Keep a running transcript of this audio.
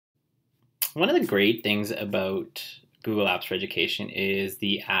One of the great things about Google Apps for Education is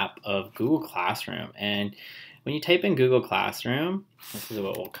the app of Google Classroom. And when you type in Google Classroom, this is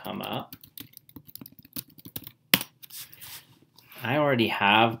what will come up. I already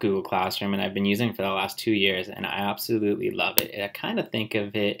have Google Classroom and I've been using it for the last 2 years and I absolutely love it. I kind of think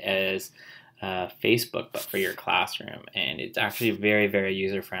of it as Facebook, but for your classroom. And it's actually very, very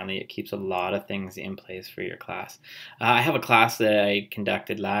user friendly. It keeps a lot of things in place for your class. I have a class that I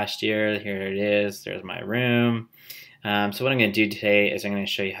conducted last year. Here it is. There's my room. So what I'm going to do today is I'm going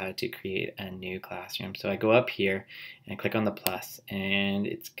to show you how to create a new classroom. So I go up here and I click on the plus and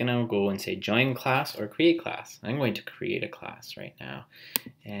it's going to go and say join class or create class. I'm going to create a class right now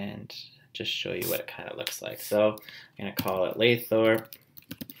and just show you what it kind of looks like. So I'm going to call it Laythorpe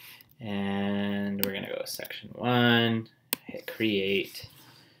and we're going to go section 1, hit create.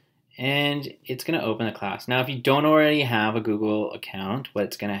 And it's going to open the class. Now, if you don't already have a Google account,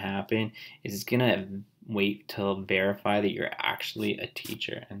 what's going to happen is it's going to wait till verify that you're actually a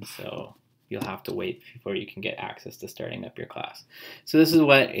teacher. And so you'll have to wait before you can get access to starting up your class. So this is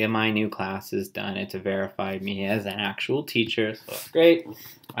what my new class has done. It's verified me as an actual teacher. So that's great.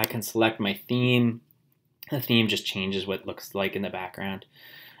 I can select my theme. The theme just changes what it looks like in the background.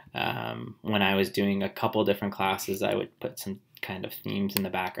 When I was doing a couple different classes, I would put some kind of themes in the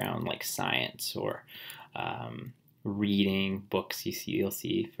background like science or reading books. You'll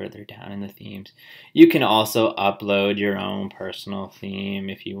see further down in the themes. You can also upload your own personal theme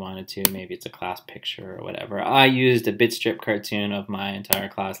if you wanted to. Maybe it's a class picture or whatever. I used a Bitstrip cartoon of my entire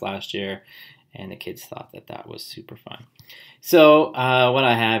class last year and the kids thought that that was super fun. So what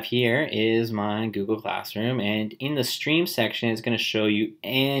I have here is my Google Classroom, and in the stream section it's going to show you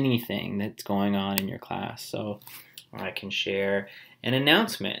anything that's going on in your class. So I can share an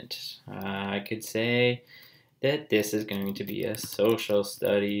announcement. I could say that this is going to be a social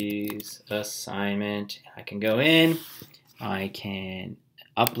studies assignment. I can go in, I can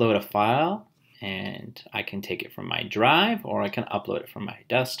upload a file, and I can take it from my drive or I can upload it from my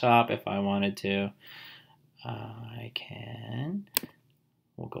desktop if I wanted to.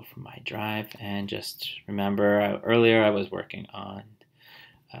 We'll go from my drive and just remember earlier I was working on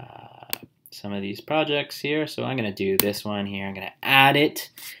some of these projects here. So I'm going to do this one here. I'm going to add it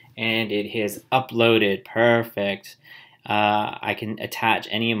and it is uploaded. Perfect. I can attach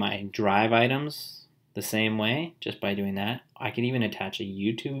any of my drive items the same way just by doing that. I can even attach a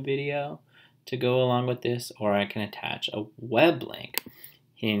YouTube video to go along with this, or I can attach a web link.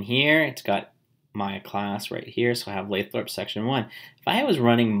 In here, it's got my class right here, so I have Laythorpe section 1. If I was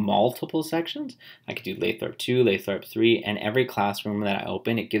running multiple sections, I could do Laythorpe 2, Laythorpe 3, and every classroom that I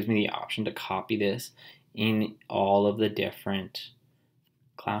open, it gives me the option to copy this in all of the different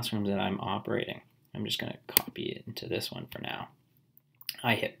classrooms that I'm operating. I'm just going to copy it into this one for now.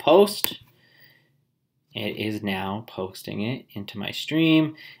 I hit post. It is now posting it into my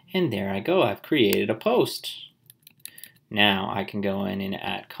stream, and there I go. I've created a post. Now I can go in and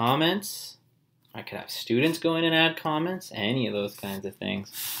add comments. I could have students go in and add comments. Any of those kinds of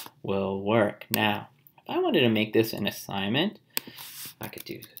things will work. Now, if I wanted to make this an assignment, I could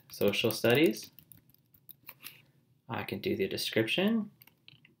do social studies. I could do the description.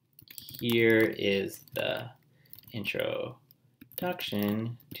 Here is the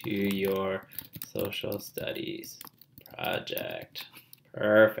introduction to your social studies project.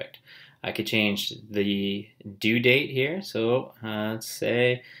 Perfect. I could change the due date here. So let's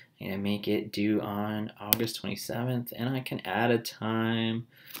say I'm going to make it due on August 27th, and I can add a time.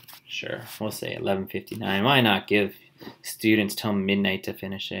 Sure, we'll say 11:59. Why not give students till midnight to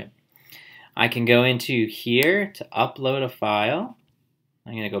finish it? I can go into here to upload a file.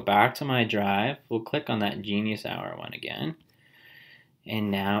 I'm going to go back to my drive. We'll click on that Genius Hour one again.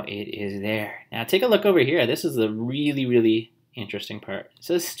 And now it is there. Now take a look over here. This is the really, really interesting part. It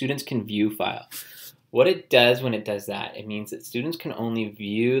says students can view file. What it does when it does that, it means that students can only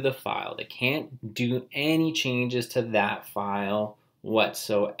view the file. They can't do any changes to that file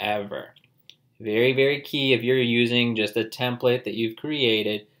whatsoever. Very, very key. If you're using just a template that you've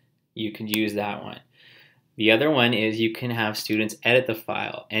created, you can use that one. The other one is you can have students edit the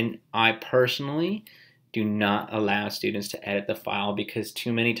file. And I personally do not allow students to edit the file because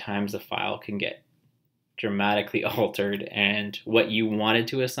too many times the file can get dramatically altered and what you wanted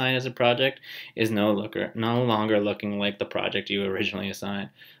to assign as a project is no longer looking like the project you originally assigned.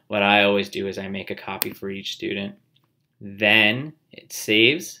 What I always do is I make a copy for each student. Then it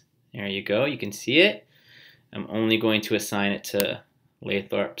saves. There you go. You can see it. I'm only going to assign it to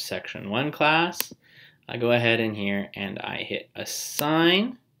Laythorpe Section 1 class. I go ahead in here and I hit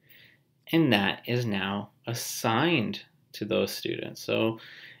assign, and that is now assigned to those students. So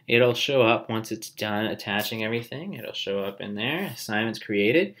It'll show up once it's done attaching everything. It'll show up in there. Assignments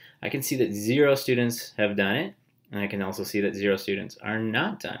created. I can see that 0 students have done it, and I can also see that 0 students are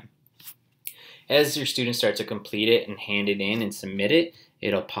not done. As your students start to complete it and hand it in and submit it,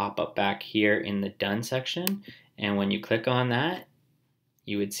 it'll pop up back here in the Done section. And when you click on that,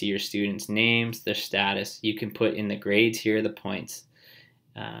 you would see your students' names, their status. You can put in the grades here, the points,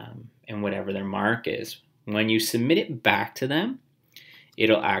 and whatever their mark is. When you submit it back to them,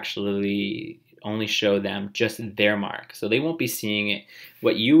 it'll actually only show them just their mark. So they won't be seeing it.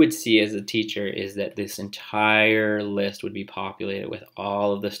 What you would see as a teacher is that this entire list would be populated with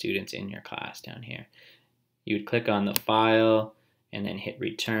all of the students in your class down here. You would click on the file and then hit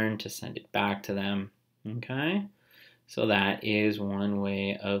return to send it back to them. Okay, so that is one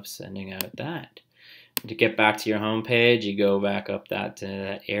way of sending out that. To get back to your home page, you go back up that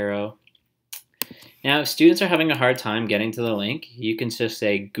arrow. Now, if students are having a hard time getting to the link, you can just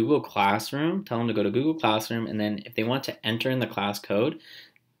say Google Classroom, tell them to go to Google Classroom, and then if they want to enter in the class code,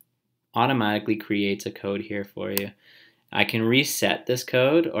 automatically creates a code here for you. I can reset this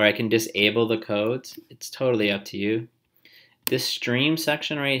code or I can disable the codes. It's totally up to you. This stream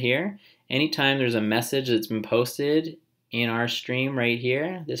section right here, anytime there's a message that's been posted in our stream right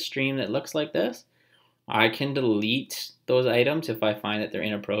here, this stream that looks like this, I can delete those items if I find that they're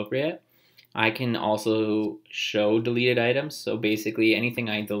inappropriate. I can also show deleted items. So basically anything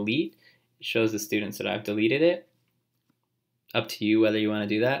I delete shows the students that I've deleted it. Up to you whether you want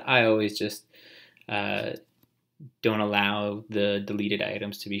to do that. I always just don't allow the deleted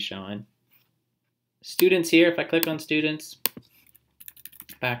items to be shown. Students here, if I click on students,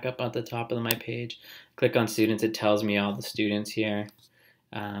 back up at the top of my page, click on students, it tells me all the students here.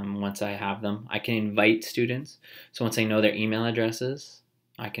 Once I have them, I can invite students. So once I know their email addresses,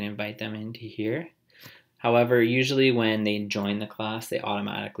 I can invite them into here. However, usually when they join the class, they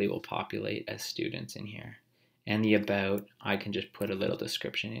automatically will populate as students in here. And the about, I can just put a little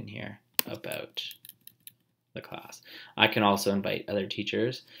description in here about the class. I can also invite other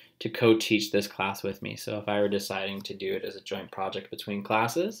teachers to co-teach this class with me. So if I were deciding to do it as a joint project between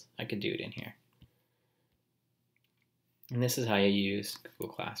classes, I could do it in here. And this is how you use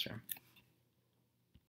Google Classroom.